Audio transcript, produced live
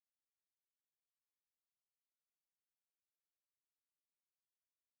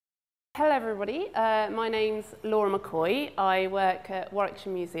Hello everybody, my name's Laura McCoy. I work at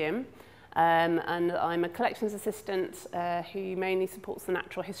Warwickshire Museum and I'm a collections assistant who mainly supports the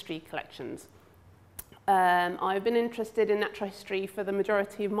natural history collections. I've been interested in natural history for the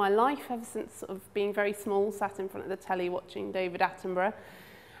majority of my life, ever since sort of being very small, sat in front of the telly watching David Attenborough.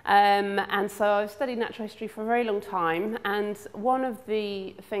 And so I've studied natural history for a very long time, and one of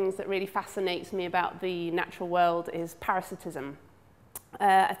the things that really fascinates me about the natural world is parasitism.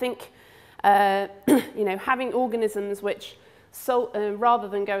 I think having organisms which, rather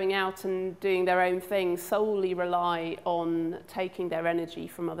than going out and doing their own thing, solely rely on taking their energy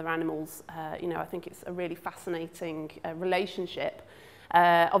from other animals, I think it's a really fascinating relationship.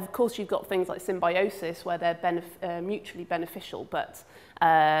 Of course, you've got things like symbiosis where they're mutually beneficial, but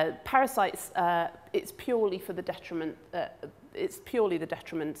parasites, it's purely for the detriment. It's purely the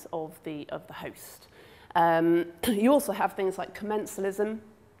detriment of the host. You also have things like commensalism.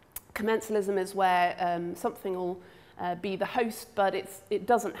 Commensalism is where something will be the host, but it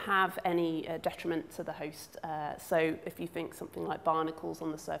doesn't have any detriment to the host. So if you think something like barnacles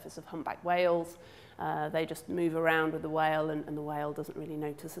on the surface of humpback whales, they just move around with the whale and the whale doesn't really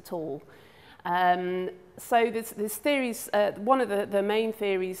notice at all. So there's theories, one of the main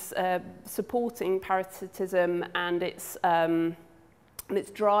theories supporting parasitism and its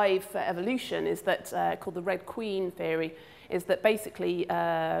drive for evolution is that, called the Red Queen theory, is that basically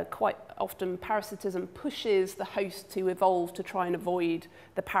quite often parasitism pushes the host to evolve to try and avoid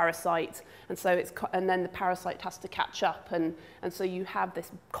the parasite, and then the parasite has to catch up, and so you have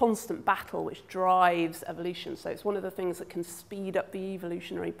this constant battle which drives evolution. So it's one of the things that can speed up the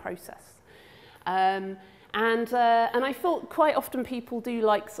evolutionary process. And I thought quite often people do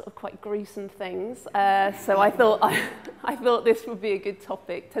like sort of quite gruesome things, so I thought this would be a good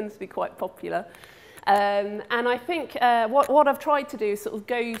topic. Tends to be quite popular. And I think what I've tried to do is sort of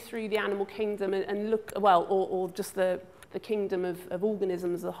go through the animal kingdom and look, well, or just the kingdom of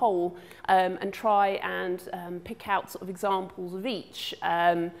organisms as a whole, and try and pick out sort of examples of each.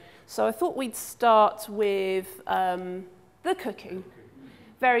 So I thought we'd start with the cuckoo,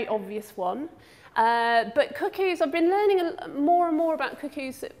 very obvious one. But cuckoos, I've been learning more and more about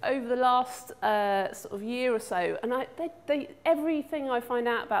cuckoos over the last sort of year or so, and everything I find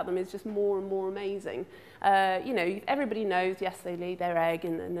out about them is just more and more amazing. Everybody knows, yes, they lay their egg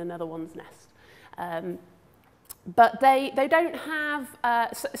in another one's nest. But they don't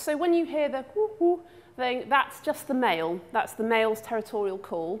have, so when you hear the whoo-whoo thing, that's just the male. That's the male's territorial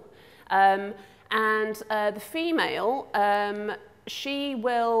call. And the female, she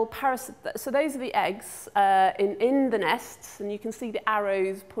will parasitize. So those are the eggs in the nests, and you can see the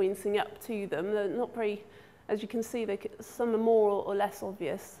arrows pointing up to them. They're not very, as you can see, some are more or less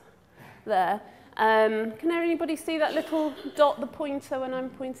obvious there. Can anybody see that little dot, the pointer, when I'm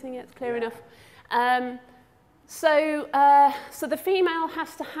pointing it? It's clear enough. So the female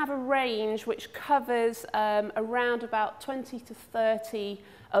has to have a range which covers around about 20 to 30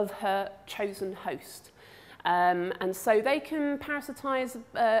 of her chosen host. And so they can parasitize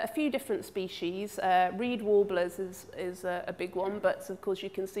a few different species. Reed warblers is a big one, but of course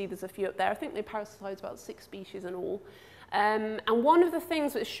you can see there's a few up there. I think they parasitize about 6 species in all. And one of the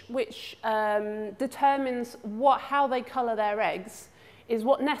things which determines how they colour their eggs is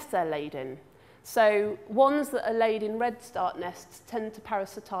what nest they're laid in. So ones that are laid in redstart nests tend to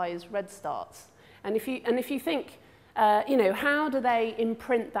parasitize redstarts. And if you think, how do they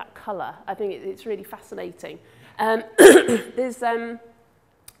imprint that colour? I think it's really fascinating. There's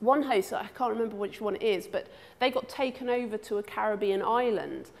one host, I can't remember which one it is, but they got taken over to a Caribbean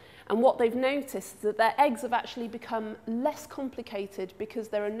island. And what they've noticed is that their eggs have actually become less complicated because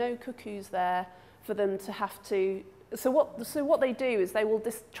there are no cuckoos there for them to have to. So what they do is they will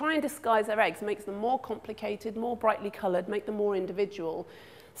try and disguise their eggs, makes them more complicated, more brightly coloured, make them more individual,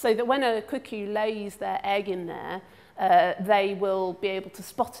 so that when a cuckoo lays their egg in there, they will be able to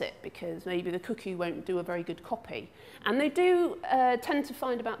spot it because maybe the cuckoo won't do a very good copy. And they do tend to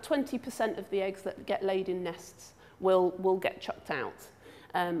find about 20% of the eggs that get laid in nests will get chucked out.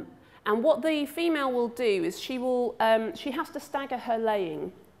 And what the female will do is she has to stagger her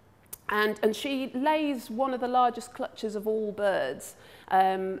laying. And she lays one of the largest clutches of all birds,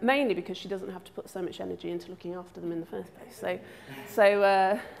 mainly because she doesn't have to put so much energy into looking after them in the first place.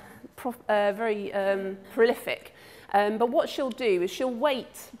 So very prolific. But what she'll do is she'll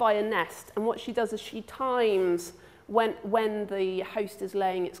wait by a nest, and what she does is she times when the host is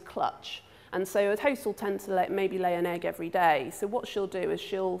laying its clutch. And so a host will tend to maybe lay an egg every day. So what she'll do is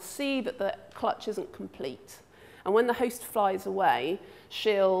she'll see that the clutch isn't complete. And when the host flies away,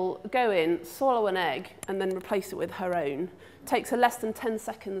 she'll go in, swallow an egg, and then replace it with her own. It takes her less than 10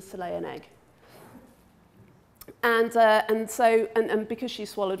 seconds to lay an egg. And because she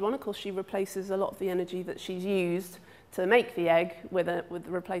swallowed one, of course, she replaces a lot of the energy that she's used to make the egg with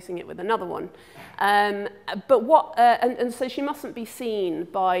replacing it with another one. And so she mustn't be seen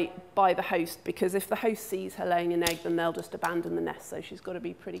by the host, because if the host sees her laying an egg, then they'll just abandon the nest. So she's got to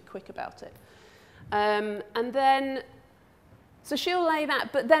be pretty quick about it. So she'll lay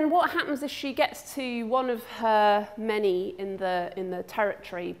that, but then what happens if she gets to one of her many in the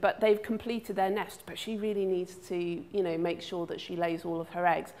territory, but they've completed their nest, but she really needs to, you know, make sure that she lays all of her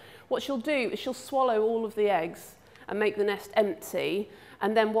eggs. What she'll do is she'll swallow all of the eggs and make the nest empty,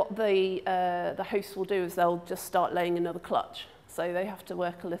 and then what the host will do is they'll just start laying another clutch. So they have to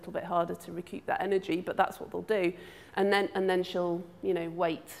work a little bit harder to recoup that energy, but that's what they'll do. And then she'll, you know,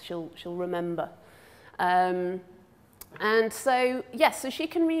 wait. She'll remember. And so, yes, so she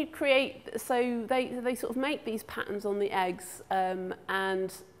can recreate, so they sort of make these patterns on the eggs,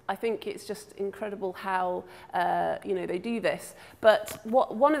 and I think it's just incredible how, you know, they do this. But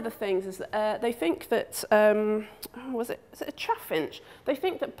one of the things is that they think that, is it a chaffinch? They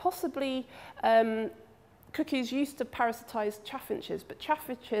think that possibly cuckoos used to parasitize chaffinches, but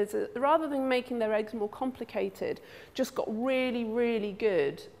chaffinches, rather than making their eggs more complicated, just got really, really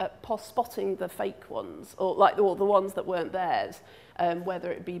good at spotting the fake ones, or the ones that weren't theirs,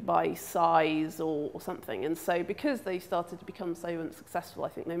 whether it be by size or something. And so because they started to become so unsuccessful, I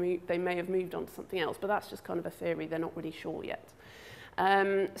think they may have moved on to something else, but that's just kind of a theory. They're not really sure yet.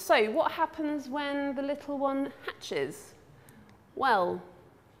 So what happens when the little one hatches? Well,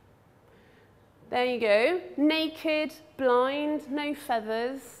 there you go, naked, blind, no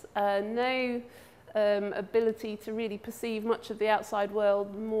feathers, no ability to really perceive much of the outside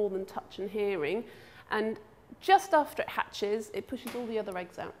world more than touch and hearing. And just after it hatches, it pushes all the other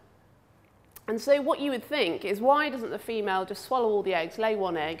eggs out. And so what you would think is, why doesn't the female just swallow all the eggs, lay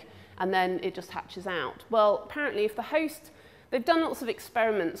one egg, and then it just hatches out? Well, apparently if the host, they've done lots of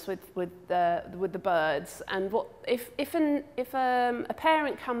experiments with the birds, and if a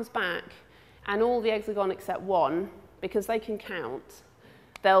parent comes back and all the eggs are gone except one, because they can count,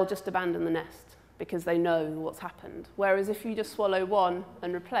 they'll just abandon the nest because they know what's happened. Whereas if you just swallow one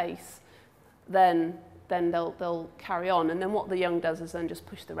and replace, then they'll carry on. And then what the young does is then just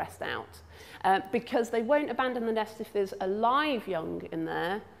push the rest out. Because they won't abandon the nest if there's a live young in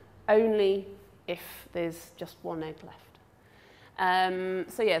there, only if there's just one egg left.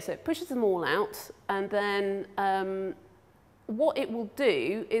 So it pushes them all out, and then what it will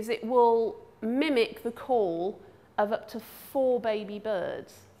do is it will mimic the call of up to 4 baby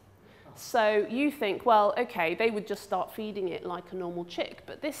birds. So you think, well, okay, they would just start feeding it like a normal chick,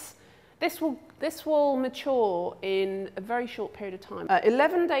 but this will mature in a very short period of time.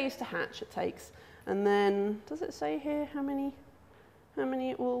 11 days to hatch it takes, and then does it say here how long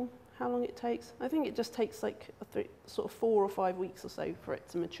it takes? I think it just takes like sort of 4 or 5 weeks or so for it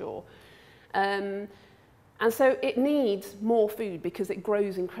to mature. And so it needs more food because it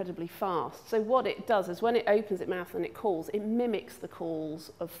grows incredibly fast. So what it does is when it opens its mouth and it calls, it mimics the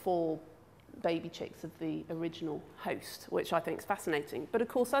calls of 4 baby chicks of the original host, which I think is fascinating. But of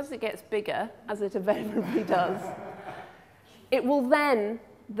course, as it gets bigger, as it inevitably does, it will then,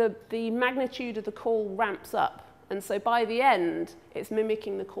 the magnitude of the call ramps up. And so by the end, it's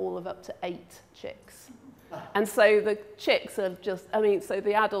mimicking the call of up to 8 chicks. And so the chicks are just, so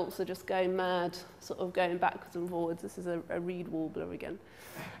the adults are just going mad, sort of going backwards and forwards. This is a reed warbler again.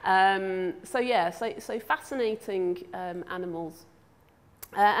 So fascinating animals.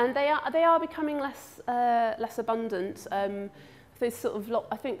 And they are becoming less abundant. There's sort of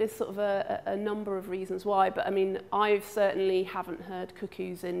I think there's sort of a number of reasons why, but I mean, I certainly haven't heard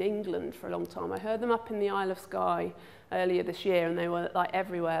cuckoos in England for a long time. I heard them up in the Isle of Skye earlier this year, and they were like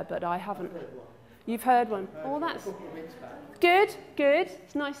everywhere, but I haven't. You've heard one? Oh, that's good.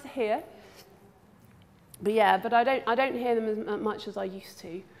 It's nice to hear. But yeah, but I don't hear them as much as I used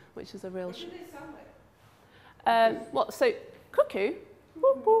to, which is a real. What do they sound like? What? So cuckoo,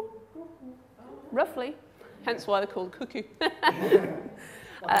 whoop, whoop. Roughly. Hence why they're called cuckoo.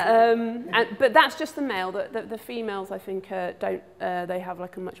 But that's just the male. The females, I think, don't. They have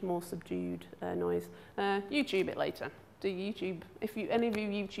like a much more subdued noise. YouTube it later. Do YouTube. If any of you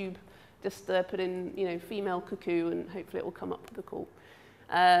YouTube. Just put in, female cuckoo, and hopefully it will come up with a call.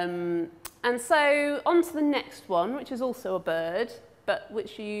 And so on to the next one, which is also a bird, but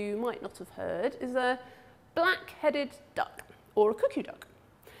which you might not have heard, is a black-headed duck, or a cuckoo duck.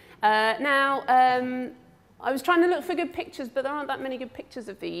 I was trying to look for good pictures, but there aren't that many good pictures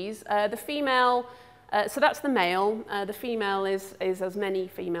of these. The female So that's the male. The female is as many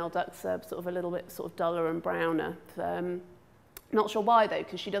female ducks, sort of a little bit sort of duller and browner. Not sure why though,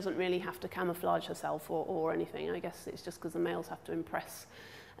 because she doesn't really have to camouflage herself or anything. I guess it's just because the males have to impress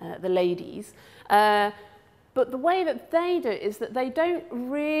the ladies. But the way that they do it is that they don't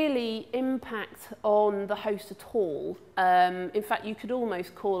really impact on the host at all. In fact, you could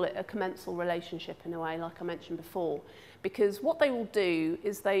almost call it a commensal relationship in a way, like I mentioned before, because what they will do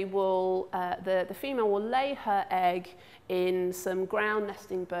is they will, the female will lay her egg in some ground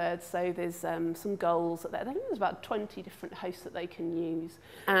nesting birds. So there's some gulls. I think there's about 20 different hosts that they can use.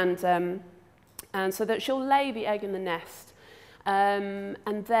 And so that she'll lay the egg in the nest.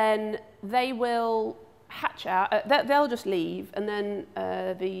 And then they will hatch out, they'll just leave, and then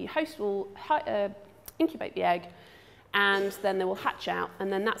the host will incubate the egg, and then they will hatch out,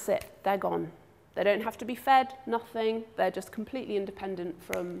 and then that's it, they're gone. They don't have to be fed, nothing, they're just completely independent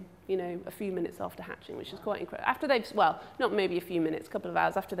from, you know, a few minutes after hatching, which is quite incredible. After they've, well, not maybe a few minutes, a couple of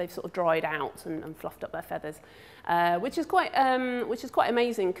hours after they've sort of dried out and fluffed up their feathers, which is quite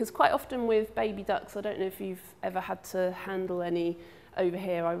amazing, because quite often with baby ducks, I don't know if you've ever had to handle any over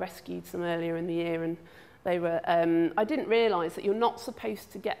here. I rescued some earlier in the year, and they were, I didn't realise that you're not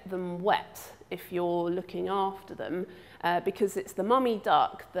supposed to get them wet if you're looking after them, because it's the mummy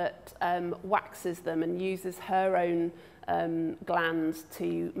duck that waxes them and uses her own glands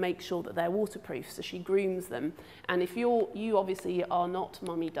to make sure that they're waterproof, so she grooms them. And if you obviously are not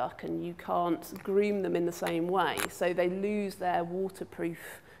mummy duck and you can't groom them in the same way, so they lose their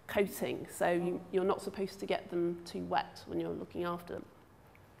waterproof coating, so you're not supposed to get them too wet when you're looking after them.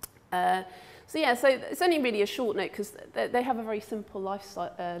 So yeah, so it's only really a short note because they have a very simple life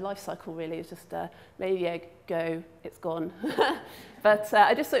cycle really. It's just lay the egg, go, it's gone. But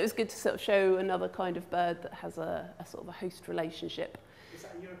I just thought it was good to sort of show another kind of bird that has a sort of a host relationship. Is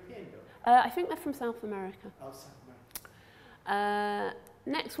that a European duck? I think they're from South America. Oh, South America.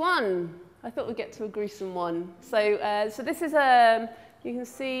 Next one. I thought we'd get to a gruesome one. So this is you can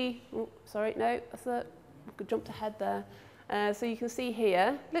see, oh, sorry, no, that's I jumped ahead there. So you can see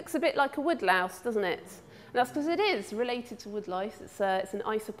here, looks a bit like a woodlouse, doesn't it? And that's because it is related to woodlice. It's an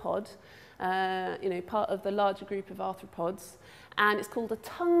isopod, you know, part of the larger group of arthropods, and it's called a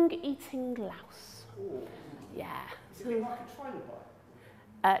tongue-eating louse. Ooh. Yeah. Is it a bit like a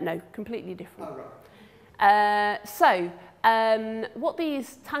trilobite? No, completely different. Oh, right. What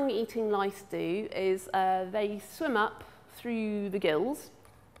these tongue-eating lice do is they swim up through the gills,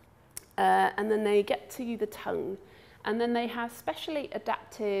 and then they get to the tongue. And then they have specially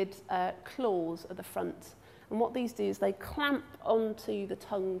adapted claws at the front. And what these do is they clamp onto the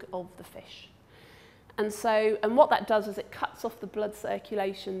tongue of the fish. And what that does is it cuts off the blood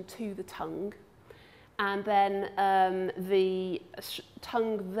circulation to the tongue. And then the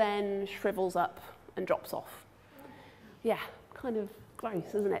tongue then shrivels up and drops off. Yeah, kind of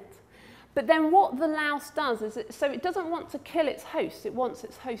gross, isn't it? But then what the louse does is, so it doesn't want to kill its host, it wants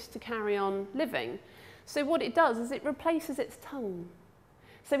its host to carry on living. So what it does is it replaces its tongue.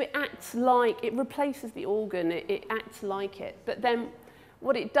 So it acts like, it replaces the organ, it acts like it. But then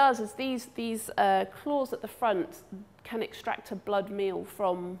what it does is these claws at the front can extract a blood meal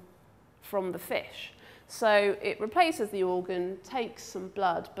from the fish. So it replaces the organ, takes some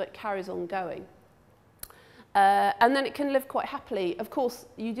blood, but carries on going. And then it can live quite happily. Of course,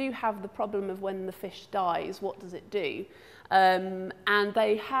 you do have the problem of when the fish dies, what does it do? And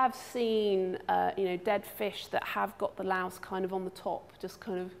they have seen, you know, dead fish that have got the louse kind of on the top, just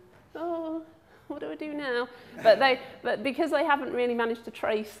kind of, oh, what do I do now? But because they haven't really managed to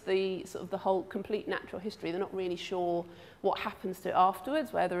trace the sort of the whole complete natural history, they're not really sure what happens to it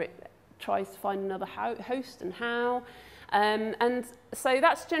afterwards, whether it tries to find another host and how. And so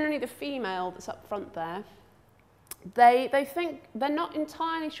that's generally the female that's up front there. They think, they're not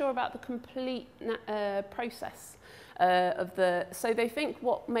entirely sure about the complete process so they think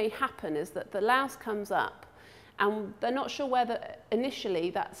what may happen is that the louse comes up and they're not sure whether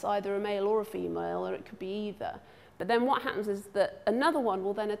initially that's either a male or a female, or it could be either. But then what happens is that another one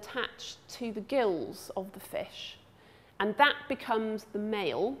will then attach to the gills of the fish, and that becomes the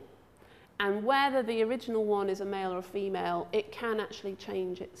male. And whether the original one is a male or a female, it can actually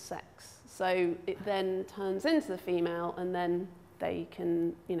change its sex. So it then turns into the female, and then they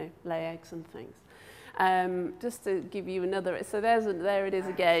can, you know, lay eggs and things. Just to give you another, so there it is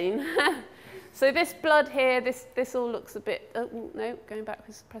again. So this blood here, this all looks a bit, oh, no, going back,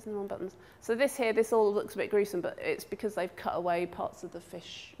 pressing the wrong buttons. So this here, all looks a bit gruesome, but it's because they've cut away parts of the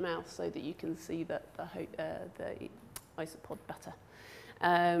fish mouth so that you can see that the isopod better.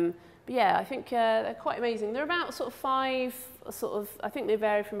 But yeah, I think they're quite amazing. They're about sort of I think they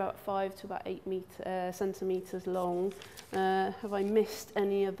vary from about 5 to about 8 centimetres long. Have I missed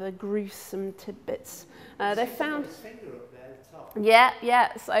any of the gruesome tidbits? They found...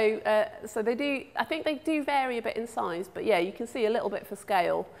 Yeah. So they do. I think they do vary a bit in size, but yeah, you can see a little bit for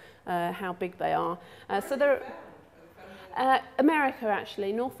scale how big they are. So they're America,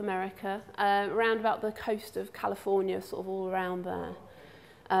 actually, North America, around about the coast of California, sort of all around there.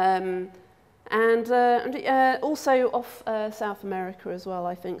 And also off South America as well,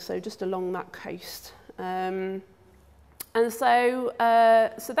 I think, so just along that coast. And so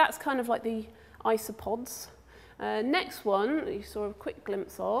that's kind of like the isopods. Next one, you saw a quick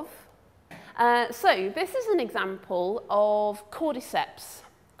glimpse of. So this is an example of cordyceps.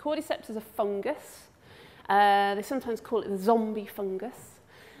 Cordyceps is a fungus. They sometimes call it the zombie fungus.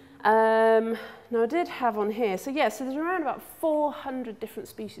 Now I did have on here, so there's around about 400 different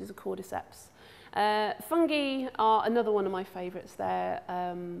species of cordyceps. Fungi are another one of my favourites. They're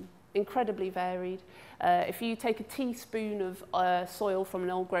incredibly varied. If you take a teaspoon of soil from an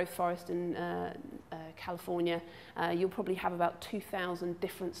old growth forest in California, you'll probably have about 2,000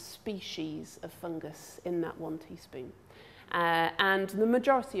 different species of fungus in that one teaspoon. And the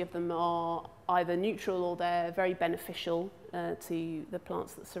majority of them are either neutral or they're very beneficial to the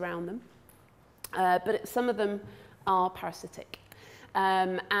plants that surround them. But some of them are parasitic.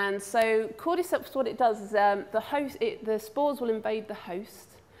 And so cordyceps, what it does is the spores will invade the host,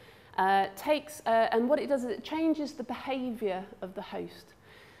 and what it does is it changes the behaviour of the host.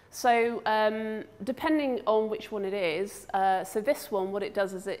 So depending on which one it is, so this one, what it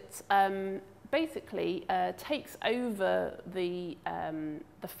does is it basically takes over the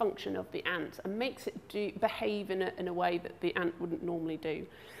function of the ant and makes it behave in a way that the ant wouldn't normally do.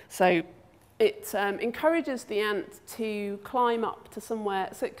 So it encourages the ant to climb up to somewhere,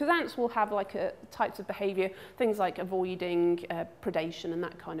 so because ants will have like types of behaviour, things like avoiding predation and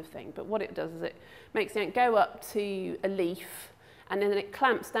that kind of thing. But what it does is it makes the ant go up to a leaf, and then it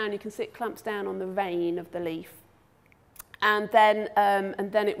clamps down. You can see it clamps down on the vein of the leaf, and then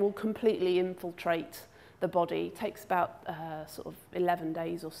it will completely infiltrate the body. It takes about sort of 11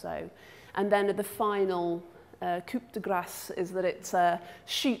 days or so, and then the final coup de grace is that it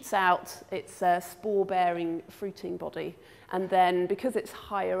shoots out its spore-bearing fruiting body, and then because it's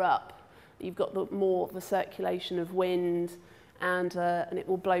higher up, you've got more of the circulation of wind, and it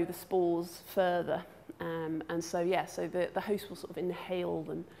will blow the spores further, and so the host will sort of inhale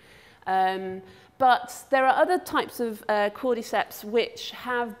them. But there are other types of cordyceps which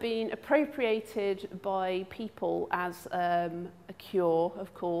have been appropriated by people as a cure,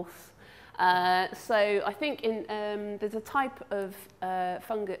 of course. So I think there's a type of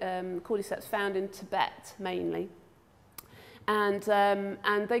cordyceps found in Tibet mainly, and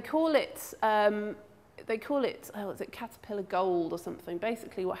they call it is it caterpillar gold or something.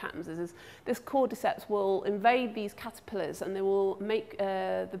 Basically, what happens is this cordyceps will invade these caterpillars, and they will make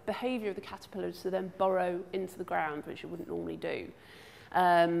the behaviour of the caterpillars to then burrow into the ground, which it wouldn't normally do,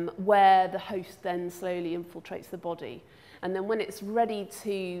 where the host then slowly infiltrates the body. And then when it's ready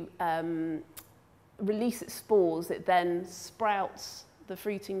to release its spores, it then sprouts the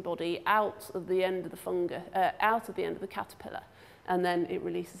fruiting body out of the end of the fungus, out of the end of the caterpillar, and then it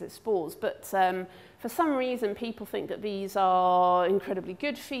releases its spores. But for some reason, people think that these are incredibly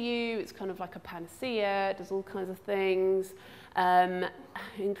good for you. It's kind of like a panacea. It does all kinds of things,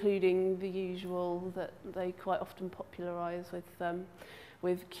 including the usual that they quite often popularise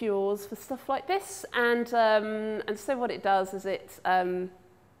with cures for stuff like this, and so what it does is they're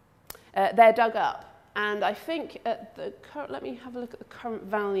dug up, and I think at the let me have a look at the current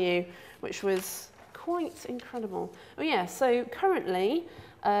value, which was quite incredible. Oh yeah, so currently,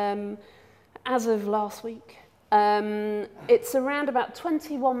 as of last week, it's around about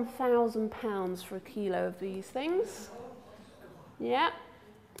 £21,000 for a kilo of these things. Yeah.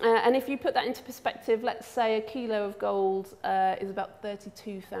 And if you put that into perspective, let's say a kilo of gold is about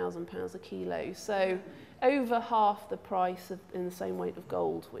 £32,000 a kilo. So over half the price in the same weight of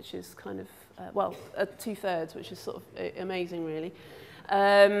gold, which is kind of, 2/3, which is sort of amazing, really.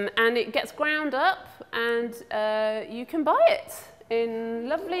 And it gets ground up, and you can buy it in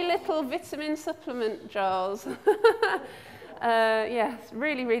lovely little vitamin supplement jars. Yeah, it's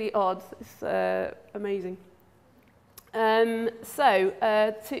really, really odd. It's amazing. So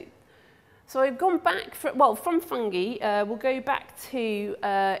I've gone back, from fungi, we'll go back to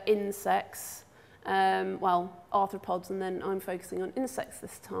insects, arthropods, and then I'm focusing on insects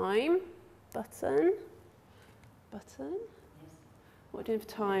this time. Button. What are we doing for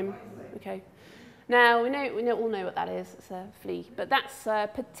time? Okay. Now, we all know what that is. It's a flea, but that's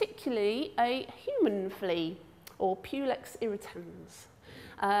particularly a human flea, or Pulex irritans.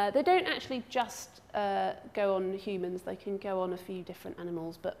 They don't actually just go on humans, they can go on a few different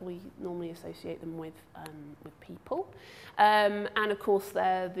animals, but we normally associate them with people. And of course,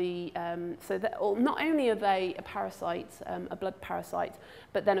 they're not only are they a parasite, a blood parasite,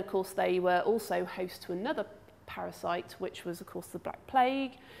 but then of course they were also host to another parasite, which was of course the Black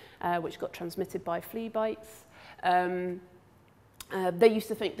Plague, which got transmitted by flea bites. They used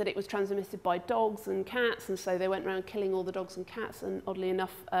to think that it was transmitted by dogs and cats, and so they went around killing all the dogs and cats, and oddly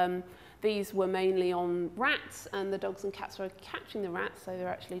enough, these were mainly on rats, and the dogs and cats were catching the rats, so they're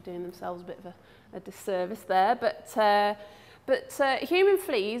actually doing themselves a bit of a disservice there. But human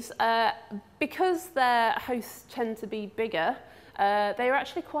fleas, because their hosts tend to be bigger, they're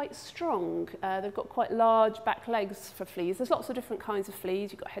actually quite strong. They've got quite large back legs for fleas. There's lots of different kinds of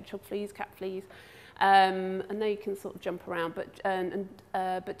fleas. You've got hedgehog fleas, cat fleas, and they can sort of jump around.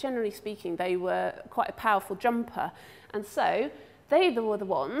 But generally speaking, they were quite a powerful jumper. And so they were the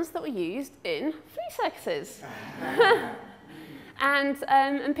ones that were used in flea circuses.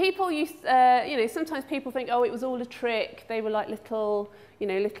 And people used, sometimes people think, oh, it was all a trick. They were like little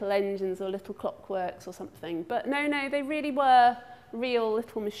engines or little clockworks or something. But no, they really were real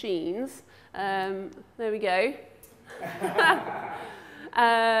little machines. There we go.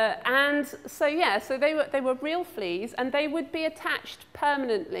 And so they were real fleas, and they would be attached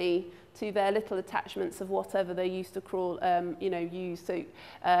permanently to their little attachments of whatever they used to crawl, use. So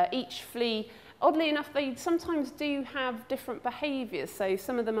each flea, oddly enough, they sometimes do have different behaviours. So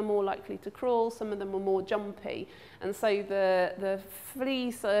some of them are more likely to crawl, some of them are more jumpy. And so the flea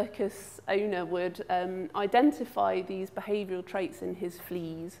circus owner would identify these behavioural traits in his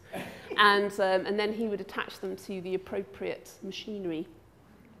fleas, and then he would attach them to the appropriate machinery.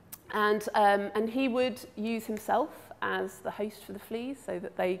 And he would use himself as the host for the fleas so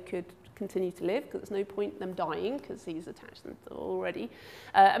that they could continue to live, because there's no point in them dying because he's attached them already.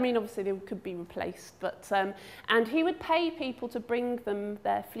 I mean, obviously they could be replaced, but and he would pay people to bring them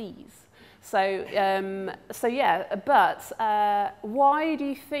their fleas. So why do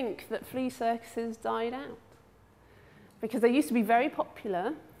you think that flea circuses died out? Because they used to be very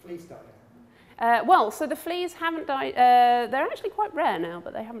popular. Fleas died out. Well, so the fleas haven't died. They're actually quite rare now,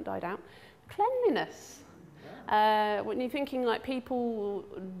 but they haven't died out. Cleanliness. When you're thinking like people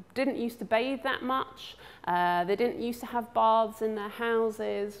didn't used to bathe that much, they didn't used to have baths in their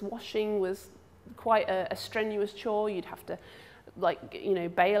houses, washing was quite a strenuous chore. You'd have to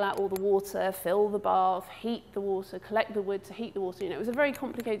bail out all the water, fill the bath, heat the water, collect the wood to heat the water. It was a very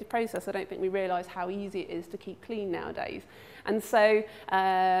complicated process. I don't think we realise how easy it is to keep clean nowadays. And so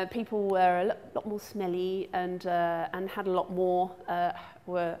people were a lot more smelly and had a lot more,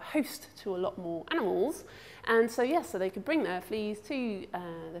 were host to a lot more animals. And so, so they could bring their fleas to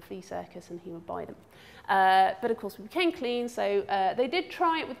the flea circus and he would buy them. But of course, we became clean, so they did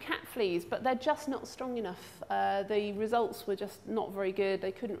try it with cat fleas, but they're just not strong enough. The results were just not very good.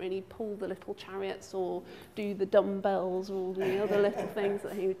 They couldn't really pull the little chariots or do the dumbbells or all the other little things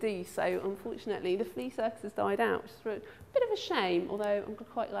that he would do. So unfortunately, the flea circus died out, which is a bit of a shame, although I'm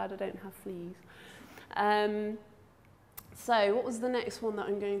quite glad I don't have fleas. So what was the next one that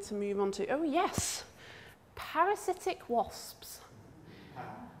I'm going to move on to? Oh, yes. Parasitic wasps.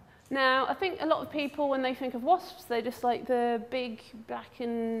 Now, I think a lot of people, when they think of wasps, they just like the big black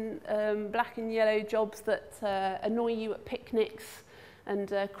and yellow jobs that annoy you at picnics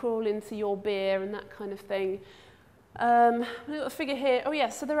and crawl into your beer and that kind of thing. I've got a figure here. Oh,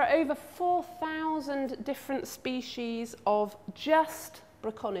 yes, so there are over 4,000 different species of just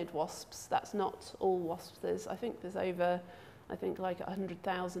braconid wasps. That's not all wasps. I think there's over like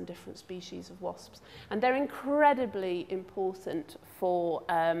 100,000 different species of wasps. And they're incredibly important for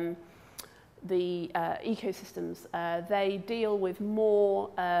the ecosystems. They deal with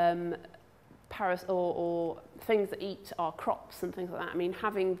more or things that eat our crops and things like that. I mean,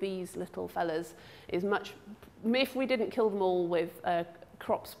 having these little fellas is much, if we didn't kill them all with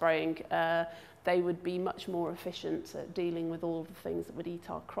crop spraying, they would be much more efficient at dealing with all the things that would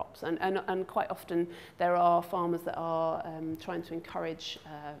eat our crops. And quite often there are farmers that are trying to encourage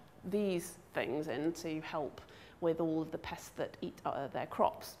these things in to help with all of the pests that eat their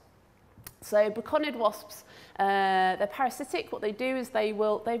crops. So braconid wasps, they're parasitic. What they do is they've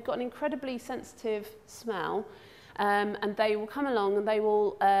got an incredibly sensitive smell, and they will come along and they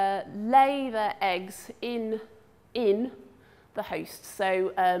will lay their eggs in the host.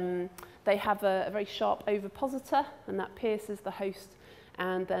 So they have a very sharp ovipositor, and that pierces the host,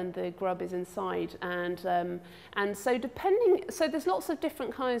 and then the grub is inside. And so so there's lots of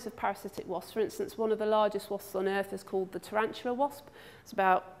different kinds of parasitic wasps. For instance, one of the largest wasps on Earth is called the tarantula wasp. It's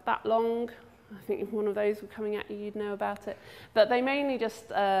about that long. I think if one of those were coming at you, you'd know about it. But they mainly just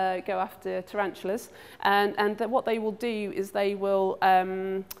go after tarantulas. And what they will do is they will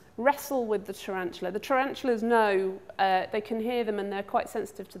wrestle with the tarantula. The tarantulas know, they can hear them and they're quite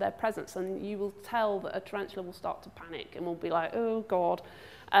sensitive to their presence. And you will tell that a tarantula will start to panic and will be like, oh, God.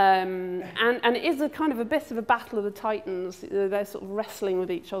 And it is a kind of a bit of a battle of the titans. They're sort of wrestling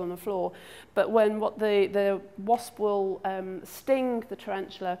with each other on the floor. But when the wasp will sting the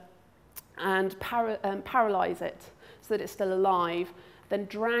tarantula and paralyze it so that it's still alive, then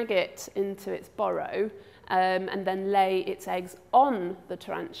drag it into its burrow and then lay its eggs on the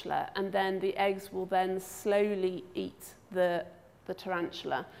tarantula, and then the eggs will then slowly eat the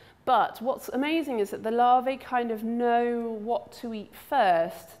tarantula. But what's amazing is that the larvae kind of know what to eat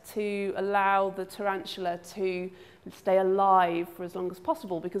first to allow the tarantula to stay alive for as long as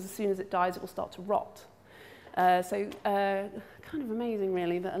possible, because as soon as it dies, it will start to rot. Kind of amazing,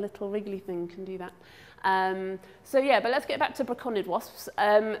 really, that a little wriggly thing can do that. So yeah, but let's get back to braconid wasps.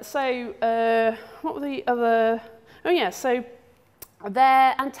 What were the other? Oh yeah, so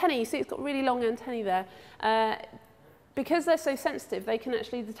their antennae, you see it's got really long antennae there. Because they're so sensitive, they can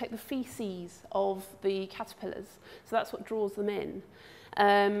actually detect the feces of the caterpillars. So that's what draws them in.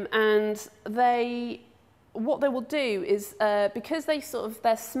 And what they will do is, because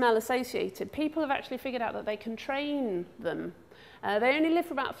they're smell associated, people have actually figured out that they can train them. They only live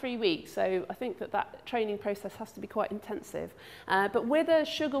for about 3 weeks, so I think that training process has to be quite intensive. But with a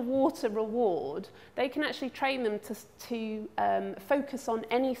sugar water reward, they can actually train them to focus on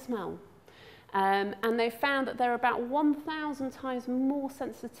any smell. And they found that they're about 1,000 times more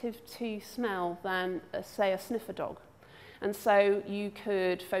sensitive to smell than, say, a sniffer dog. And so you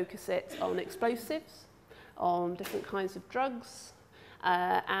could focus it on explosives, on different kinds of drugs,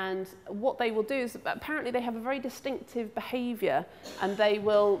 and what they will do is, apparently they have a very distinctive behaviour, and they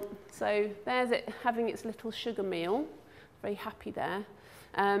will, so there's it having its little sugar meal, very happy there,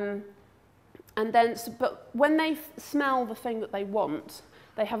 and then, but when they smell the thing that they want,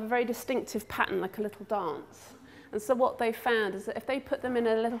 they have a very distinctive pattern, like a little dance. And so what they found is that if they put them in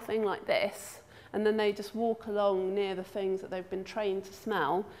a little thing like this, and then they just walk along near the things that they've been trained to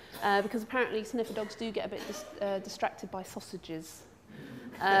smell, because apparently sniffer dogs do get a bit distracted by sausages.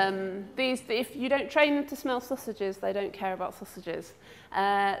 If you don't train them to smell sausages, they don't care about sausages.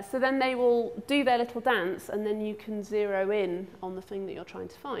 So then they will do their little dance, and then you can zero in on the thing that you're trying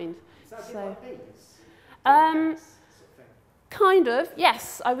to find. Is that a bit like bees? Kind of,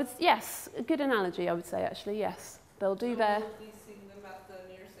 yes. Yes, a good analogy, I would say, actually, yes. They'll do their...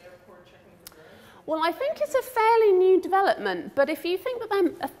 Well, I think it's a fairly new development, but if you think that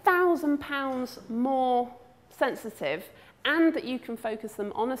they're 1,000 pounds more sensitive and that you can focus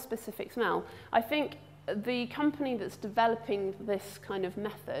them on a specific smell, I think the company that's developing this kind of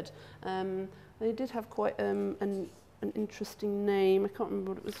method, they did have quite an interesting name. I can't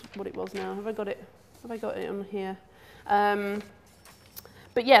remember what it was now. Have I got it on here?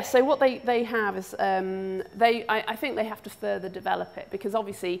 But yeah, so what they have is, I think they have to further develop it, because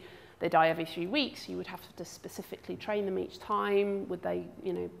obviously they die every 3 weeks. You would have to specifically train them each time. Would they,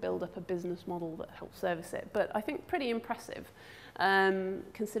 build up a business model that helps service it? But I think pretty impressive,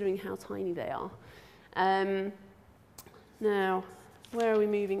 considering how tiny they are. Now, where are we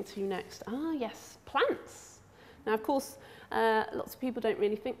moving to next? Ah, yes, plants. Now, of course, lots of people don't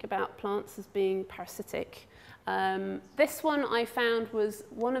really think about plants as being parasitic. This one I found was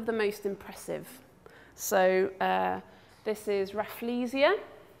one of the most impressive. So this is Rafflesia.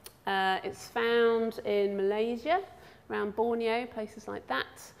 It's found in Malaysia, around Borneo, places like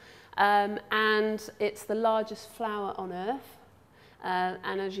that. And it's the largest flower on Earth.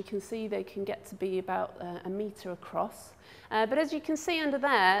 And as you can see, they can get to be about a metre across. But as you can see under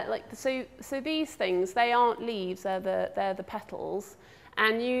there, so these things, they aren't leaves, they're the petals.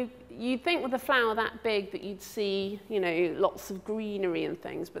 And you'd think with a flower that big that you'd see, lots of greenery and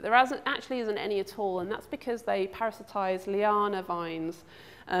things, but there actually isn't any at all, and that's because they parasitise liana vines.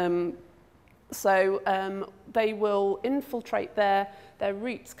 They will infiltrate their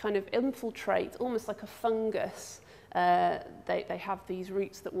roots, kind of infiltrate, almost like a fungus. They have these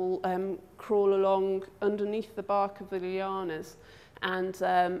roots that will crawl along underneath the bark of the lianas, and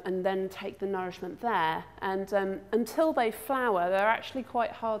then take the nourishment there. And until they flower, they're actually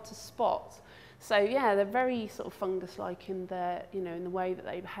quite hard to spot. So yeah, they're very sort of fungus-like in their, in the way that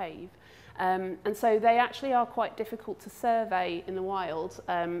they behave. And so they actually are quite difficult to survey in the wild,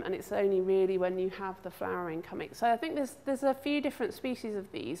 and it's only really when you have the flowering coming. So I think there's a few different species of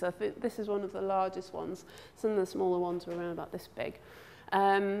these. I think this is one of the largest ones. Some of the smaller ones are around about this big.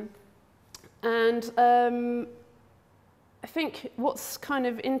 I think what's kind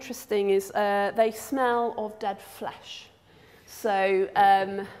of interesting is they smell of dead flesh. So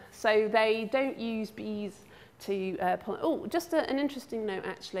they don't use bees to just an interesting note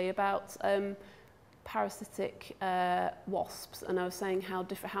actually about parasitic wasps, and I was saying how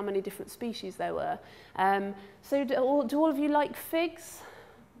many different species there were. So do all of you like figs?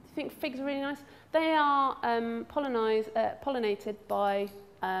 Do you think figs are really nice? They are pollinated by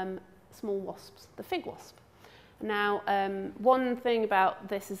small wasps, the fig wasp. Now, one thing about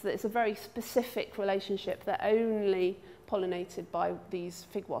this is that it's a very specific relationship. They're only pollinated by these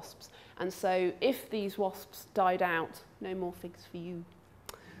fig wasps. And so if these wasps died out, no more figs for you.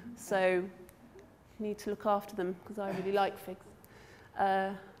 So you need to look after them, because I really like figs.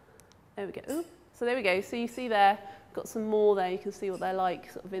 There we go. Ooh. So there we go. So you see there, got some more there. You can see what they're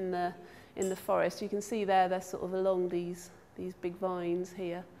like sort of in the forest. You can see there, they're sort of along these big vines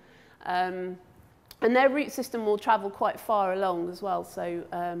here. And their root system will travel quite far along as well, so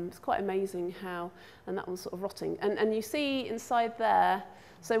it's quite amazing how, and that one's sort of rotting. And you see inside there,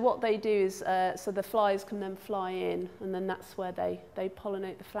 so what they do is, so the flies can then fly in, and then that's where they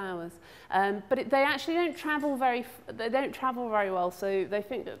pollinate the flowers. But they actually don't travel very well, so they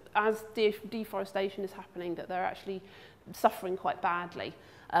think that as deforestation is happening, that they're actually suffering quite badly,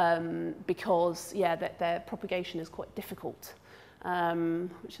 because, yeah, their propagation is quite difficult.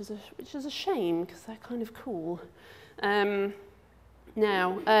 Which is a shame, because they're kind of cool.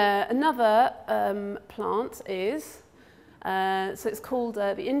 Now, another plant is, so it's called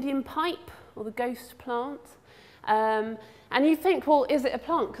the Indian pipe, or the ghost plant. And you think, well, is it a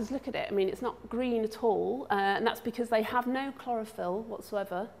plant? Because look at it. I mean, it's not green at all, and that's because they have no chlorophyll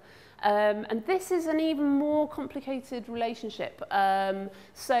whatsoever. And this is an even more complicated relationship.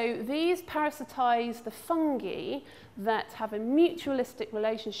 So these parasitize the fungi that have a mutualistic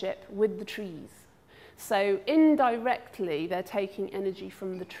relationship with the trees. So indirectly, they're taking energy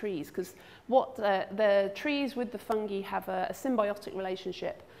from the trees, because what the trees with the fungi have a symbiotic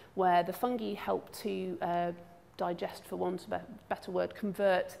relationship where the fungi help to digest, for want of a better word,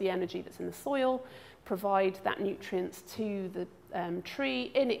 convert the energy that's in the soil, provide that nutrients to the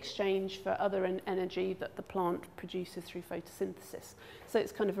tree in exchange for other energy that the plant produces through photosynthesis. So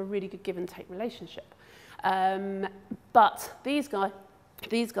it's kind of a really good give and take relationship. But these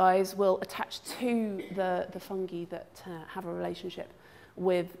guys will attach to the fungi that have a relationship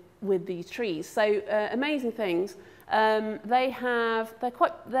with these trees. So amazing things. They're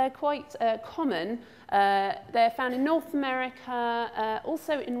quite common. They're found in North America,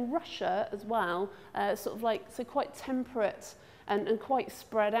 also in Russia as well. Sort of like, so quite temperate and quite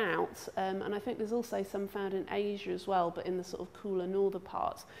spread out. And I think there's also some found in Asia as well, but in the sort of cooler northern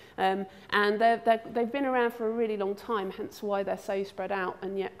parts. And they've been around for a really long time, hence why they're so spread out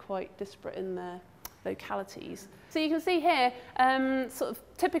and yet quite disparate in their localities. So you can see here, sort of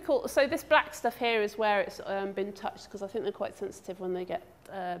typical, so this black stuff here is where it's been touched, because I think they're quite sensitive when they get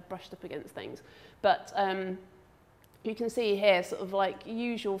brushed up against things. But you can see here sort of like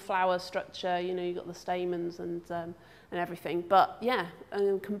usual flower structure, you've got the stamens and everything, but yeah,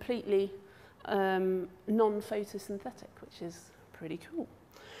 completely non-photosynthetic, which is pretty cool.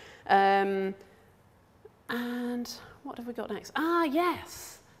 And what have we got next? Ah,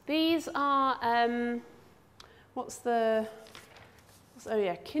 yes, these are,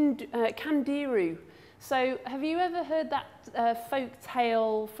 Candiru. So have you ever heard that folk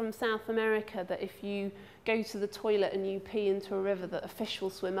tale from South America that if you go to the toilet and you pee into a river, that a fish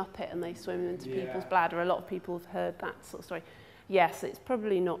will swim up it and they swim into people's bladder? A lot of people have heard that sort of story. Yes, it's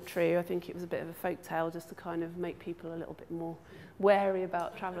probably not true. I think it was a bit of a folk tale just to kind of make people a little bit more wary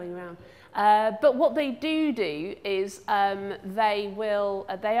about travelling around. But what they do is they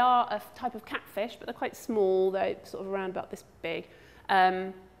are a type of catfish, but they're quite small. They're sort of around about this big.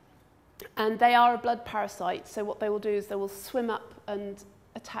 And they are a blood parasite. So what they will do is they will swim up and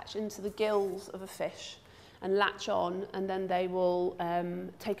attach into the gills of a fish and latch on, and then they will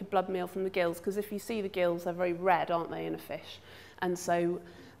take a blood meal from the gills, because if you see the gills, they're very red, aren't they, in a fish? And so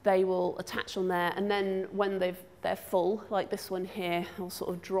they will attach on there, and then when they're full, like this one here, they'll sort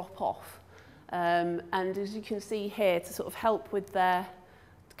of drop off. And as you can see here, to sort of help with their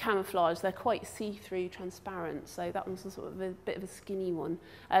camouflage, they're quite see-through, transparent, so that one's a sort of a bit of a skinny one.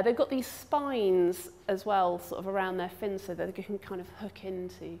 They've got these spines as well, sort of around their fins, so that they can kind of hook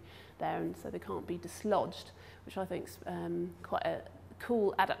into there, and so they can't be dislodged, which I think is quite a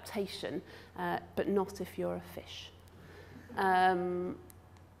cool adaptation, but not if you're a fish. And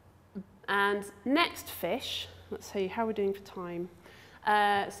next fish, let's see how we're doing for time.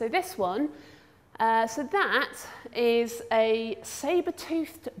 So this one, so that is a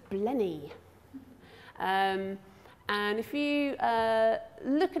saber-toothed blenny. And if you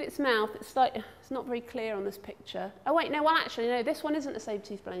look at its mouth, it's not very clear on this picture. Oh wait, no, well actually no, this one isn't a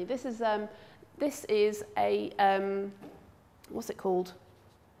saber-toothed blenny. This is a what's it called?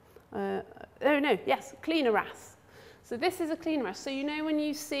 Cleaner wrasse. So this is a cleaner wrasse. So you know when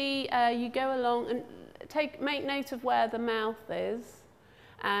you see, you go along and make note of where the mouth is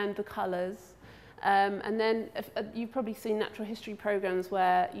and the colours. And then you've probably seen natural history programs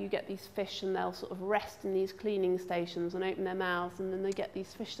where you get these fish and they'll sort of rest in these cleaning stations and open their mouths, and then they get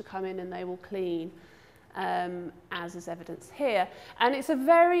these fish to come in and they will clean, as is evidenced here. And it's a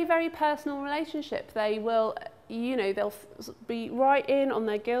very, very personal relationship. They will, you know, they'll be right in on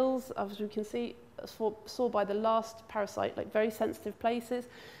their gills, as we can see, saw by the last parasite, like very sensitive places,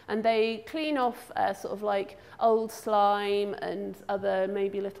 and they clean off sort of like old slime and other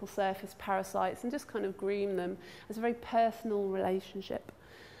maybe little surface parasites and just kind of groom them. It's a very personal relationship.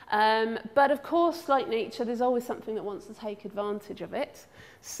 But of course, like nature, there's always something that wants to take advantage of it.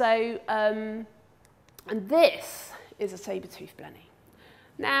 So, and this is a saber-toothed blenny.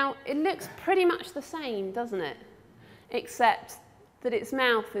 Now, it looks pretty much the same, doesn't it? Except that its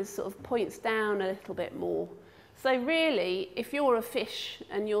mouth is sort of points down a little bit more. So really, if you're a fish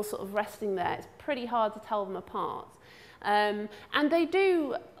and you're sort of resting there, it's pretty hard to tell them apart. And they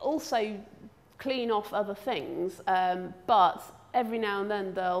do also clean off other things, but every now and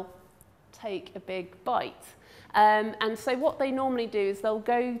then they'll take a big bite. And so what they normally do is they'll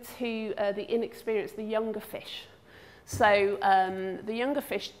go to the inexperienced, the younger fish. So the younger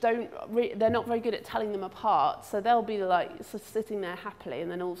fish they're not very good at telling them apart, so they'll be like sort of sitting there happily,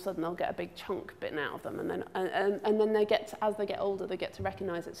 and then all of a sudden they'll get a big chunk bitten out of them, and then they get to, as they get older, they get to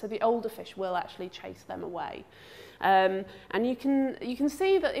recognise it. So the older fish will actually chase them away, and you can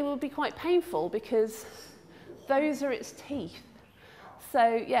see that it will be quite painful because those are its teeth.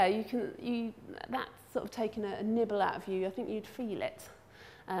 So yeah, that's sort of taken a nibble out of you. I think you'd feel it.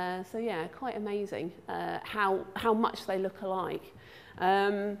 So yeah, quite amazing how much they look alike.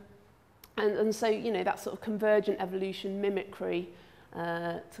 And so, you know, that sort of convergent evolution, mimicry,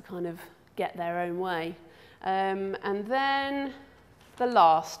 to kind of get their own way. And then the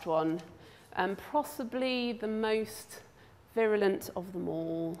last one, and possibly the most virulent of them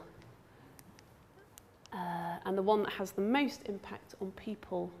all, and the one that has the most impact on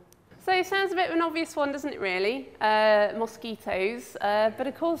people. So it sounds a bit of an obvious one, doesn't it really? Mosquitoes, but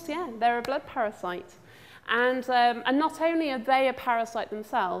of course, yeah, they're a blood parasite. And not only are they a parasite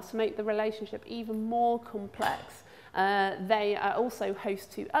themselves, to make the relationship even more complex, they are also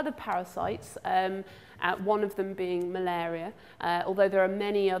host to other parasites, one of them being malaria, although there are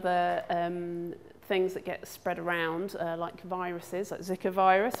many other things that get spread around, like viruses, like Zika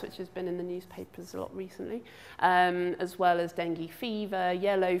virus, which has been in the newspapers a lot recently, as well as dengue fever,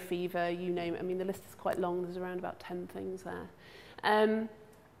 yellow fever, you name it. I mean, the list is quite long. There's around about 10 things there. And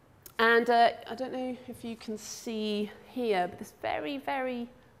I don't know if you can see here, but this very, very,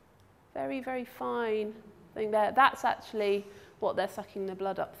 very, very fine thing there, that's actually what they're sucking the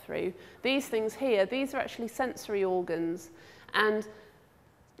blood up through. These things here, these are actually sensory organs. And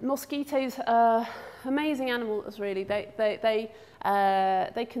mosquitoes are amazing animals, really. They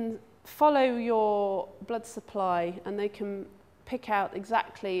can follow your blood supply, and they can pick out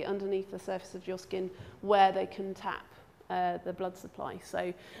exactly underneath the surface of your skin where they can tap the blood supply.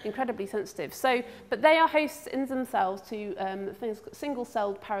 So incredibly sensitive. So, but they are hosts in themselves to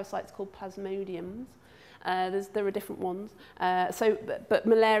single-celled parasites called plasmodiums. There are different ones. But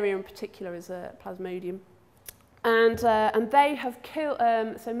malaria in particular is a plasmodium. And they have killed,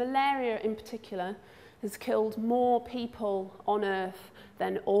 so malaria in particular has killed more people on Earth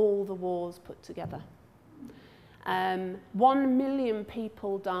than all the wars put together. 1 million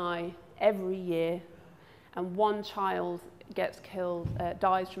people die every year, and one child gets killed,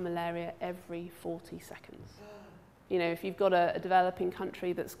 dies from malaria every 40 seconds. You know, if you've got a developing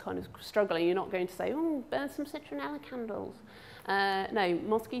country that's kind of struggling, you're not going to say, oh, burn some citronella candles. No,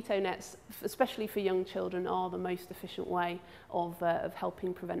 mosquito nets, especially for young children, are the most efficient way of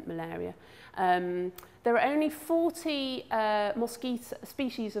helping prevent malaria. There are only 40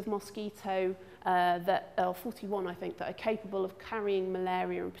 species of mosquito that are 41, I think, that are capable of carrying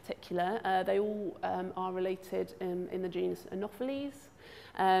malaria in particular. They all are related in the genus Anopheles.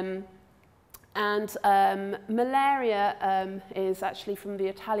 And malaria is actually from the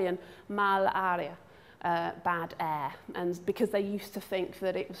Italian malaria, bad air, and because they used to think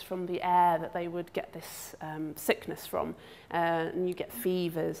that it was from the air that they would get this sickness from, and you get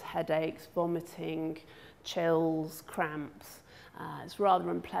fevers, headaches, vomiting, chills, cramps. It's rather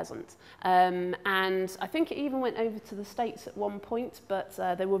unpleasant. And I think it even went over to the States at one point, but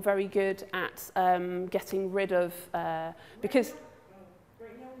they were very good at getting rid of, because...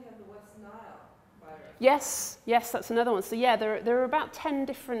 Right now we have the West Nile virus. Yes, that's another one. So yeah, there are about 10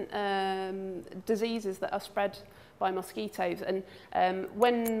 different diseases that are spread by mosquitoes. And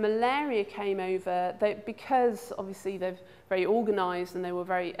when malaria came over, because obviously they're very organised and they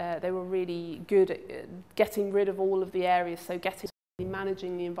were really good at getting rid of all of the areas. So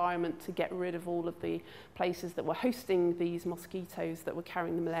managing the environment to get rid of all of the places that were hosting these mosquitoes that were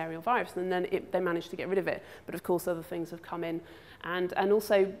carrying the malarial virus, and then they managed to get rid of it. But of course other things have come in, and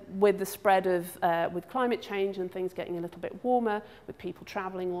also with the spread of with climate change and things getting a little bit warmer, with people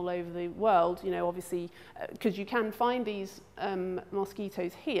travelling all over the world, you know, obviously because you can find these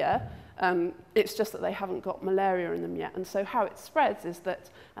mosquitoes here, it's just that they haven't got malaria in them yet. And so how it spreads is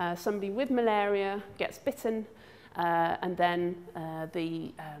that somebody with malaria gets bitten, and then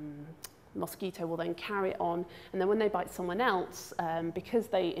the mosquito will then carry it on, and then when they bite someone else, because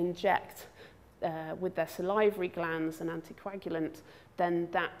they inject with their salivary glands an anticoagulant, then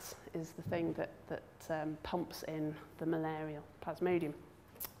that is the thing that pumps in the malarial plasmodium.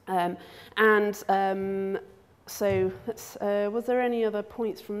 So was there any other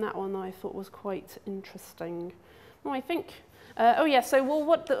points from that one that I thought was quite interesting? Well, I think... so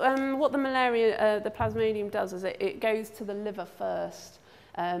what the malaria, the plasmodium does is it goes to the liver first,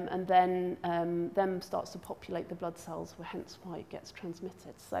 and then starts to populate the blood cells, hence why it gets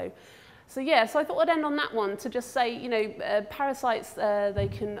transmitted. So I thought I'd end on that one to just say, you know, parasites, they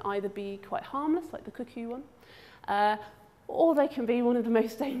can either be quite harmless, like the cuckoo one, or they can be one of the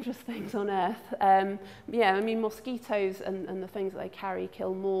most dangerous things on earth. I mean, mosquitoes and the things that they carry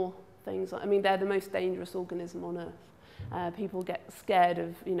kill more things. I mean, they're the most dangerous organism on earth. People get scared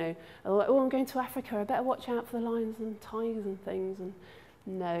of, you know, oh, I'm going to Africa, I better watch out for the lions and tigers and things. And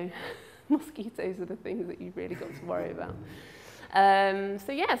no, mosquitoes are the things that you've really got to worry about.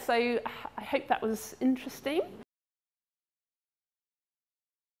 So I hope that was interesting.